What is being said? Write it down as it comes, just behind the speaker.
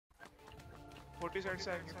40 साइड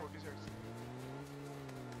से आएंगे 40 साइड से।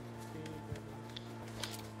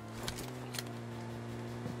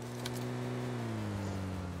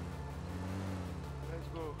 Let's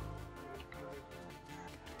go.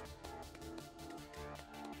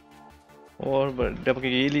 Oh, dah pakai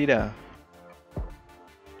gili dah.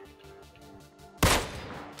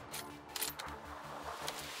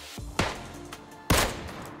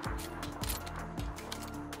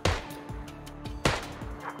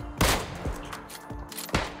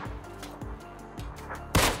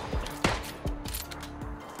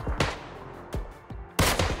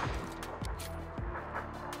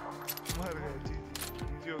 मर गए जी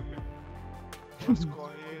हो गया। What's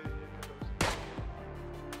going on?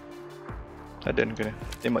 Ada kena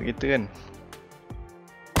tembak kita kan.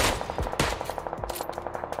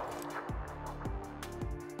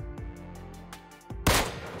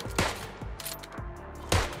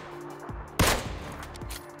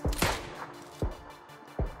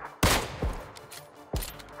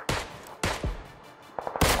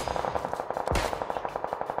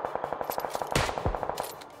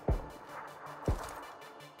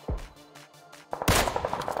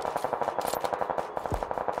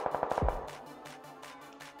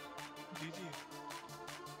 जी ये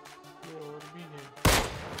और भी है।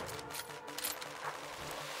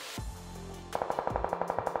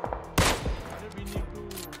 अरे we need to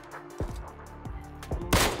go to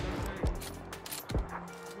other side।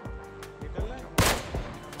 निकलना है?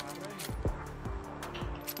 मार रहा है।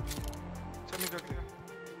 चल निकलते हैं।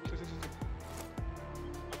 चल।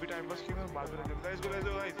 अभी टाइम पास किया ना बाद में निकलता है। Let's go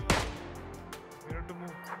guys। We need to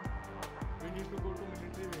move। We need to go to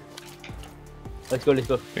military base। Let's go, let's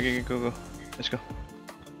go. Okay, go. Let's go.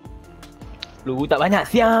 Lu tak banyak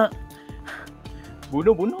siap.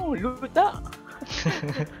 Bunuh, lu tak.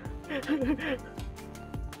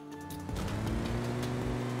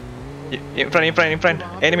 In front.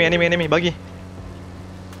 Enemy, bagi.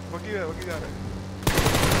 बगी जा रहा है।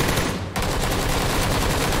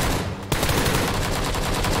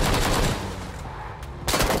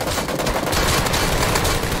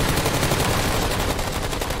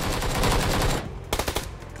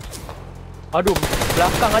 Aduh,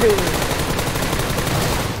 belakang ada.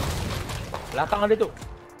 Belakang ada tu.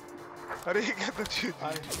 अरे क्या तो चीज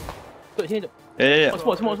Tuk sini tu. Ya.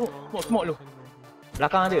 Smoke lu.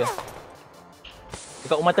 Belakang ada.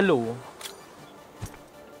 Dekat rumah telur.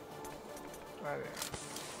 अरे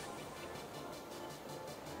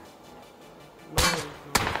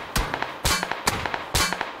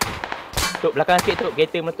Tuk belakang sikit tu,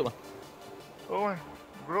 kereta meletup. oh my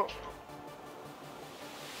bro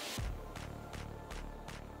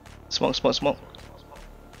Smoke.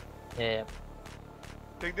 Yeah.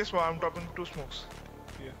 take this one. I'm dropping 2 smokes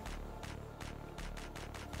here.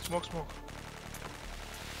 Smoke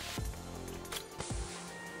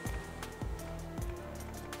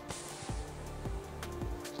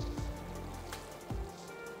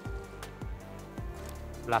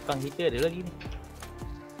Belakang kita ada lagi ni.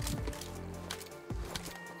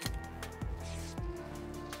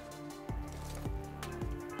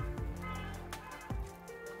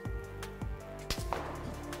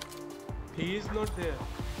 he is not there.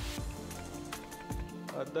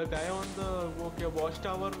 The guy on the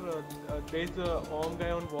watchtower, there is a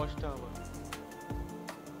guy on watchtower.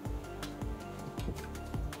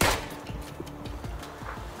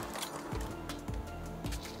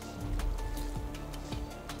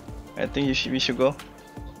 I think we should go.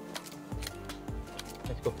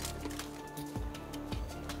 Let's go.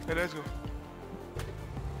 Okay, let's go.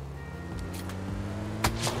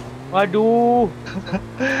 Waduh.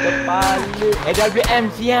 Kepala. AWM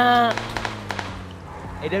siap.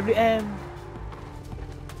 AWM.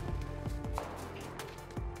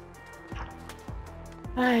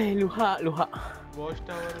 Hai, luhak.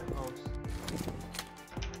 Watchtower house.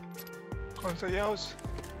 कौन सा ये हाउस?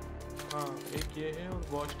 हाँ एक ये है और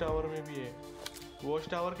watch tower में भी है। वॉच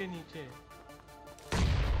टावर के नीचे है।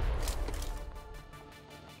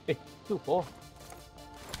 Tu oh.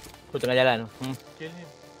 Tu tengah jalan. Kill him.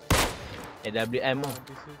 AWM tu.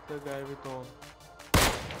 This is the guy with all.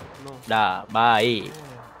 No. Dah, baik.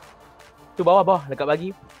 Yeah. Tu bawah dekat bagi.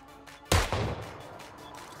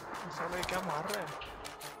 साला ये क्या मार रहा है?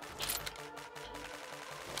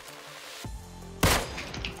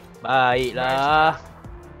 Baiklah.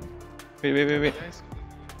 Wait.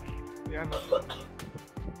 Yeah, no.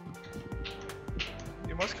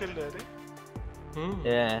 You must kill that, eh?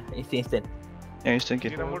 Yeah, instant. Yang instant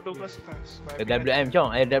kill. Dinamo 2 का sniper. AWM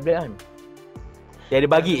cong, AWM. Dia ada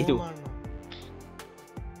bagi situ.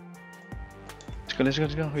 Let's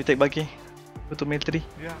go. We take bagi. Go to military.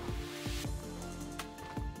 Yeah.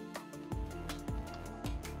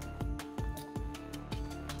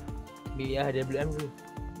 Biar dia WM dulu.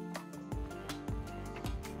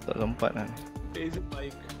 Tak sempat kan. There is a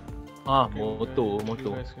bike. Motor.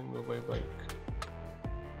 You guys can go by bike.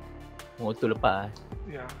 Motor lepas.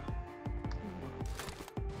 Yeah.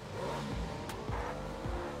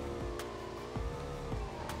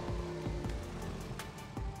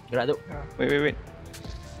 Gerak tu. Wait.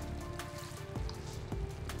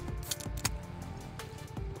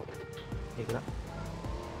 Gerak.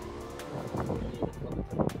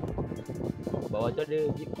 Bawah tu ada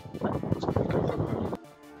jeep.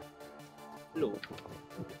 Hello.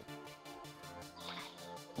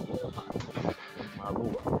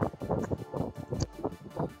 Mabuk.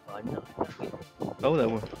 Banyak sakit. Tahu tak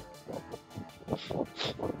apa?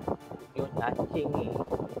 Dia cacing ni.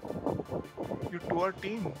 You two are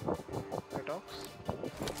team. Retox.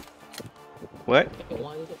 What?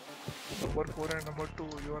 Orang tu. Number 4 and number 2,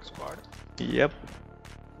 your squad. Yep.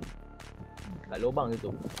 Kat lubang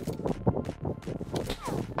tu.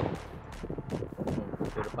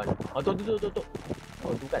 Tu depan. Tu.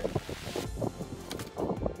 Oh, tu kan.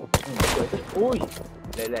 Ui.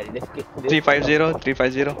 Lai, dia sikit.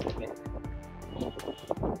 350. Yes.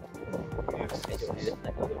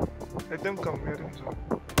 Let them come here in zone.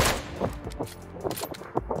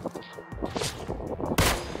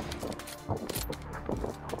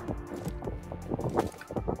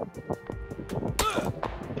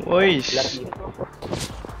 Oish. Laki.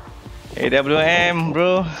 AWM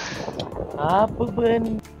bro. Apa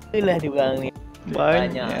benda lah dia orang ni.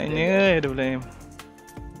 Banyaknya AWM.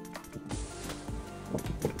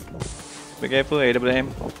 Be careful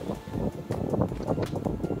AWM.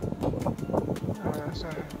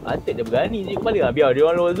 Atik dia berani je kembali lah. Biar dia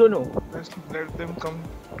orang lower zone tu. Let's let them come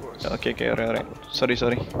to us. Okay, alright. Sorry.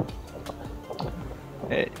 Terima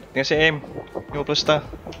kasih aim. 50 star.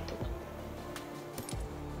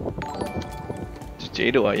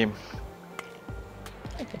 Cedok lah aim.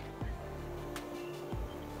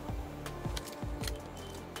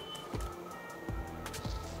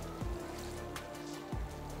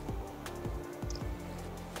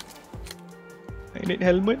 I need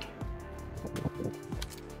helmet.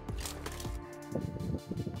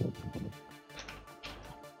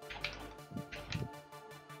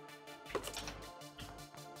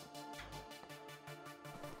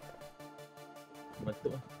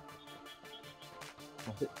 Masuk lah.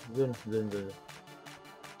 Masuk zone.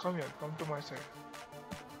 Come here, come to my side.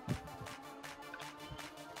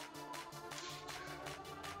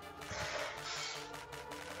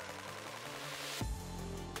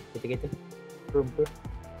 Kereta. Turun.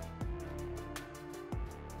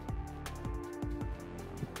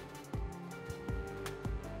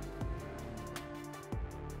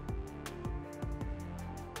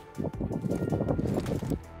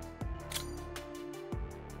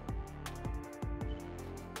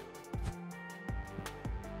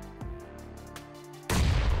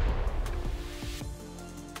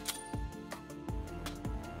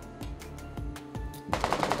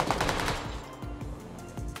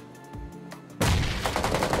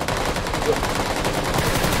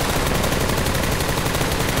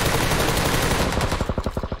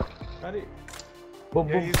 Tarik. Boom.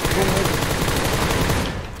 Yeah, he's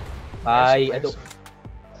Baik nice, atuk. nice.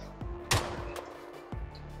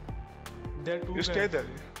 There are two You guys. stay there.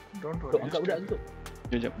 Don't Tuk worry. angkat budak tu.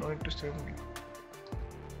 Jap. No need to stay only.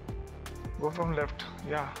 Go from left.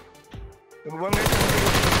 Yeah. The one guy.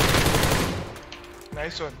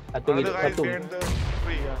 Nice one. Satu Another guy is satu. behind the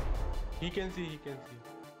tree. Yeah. He can see.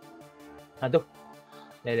 Tu.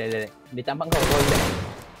 Lai. Dia tampak kau lihat.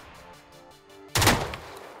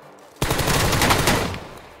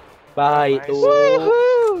 Baik tu.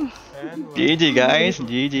 Nice. And one. GG guys,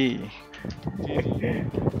 GG. GG.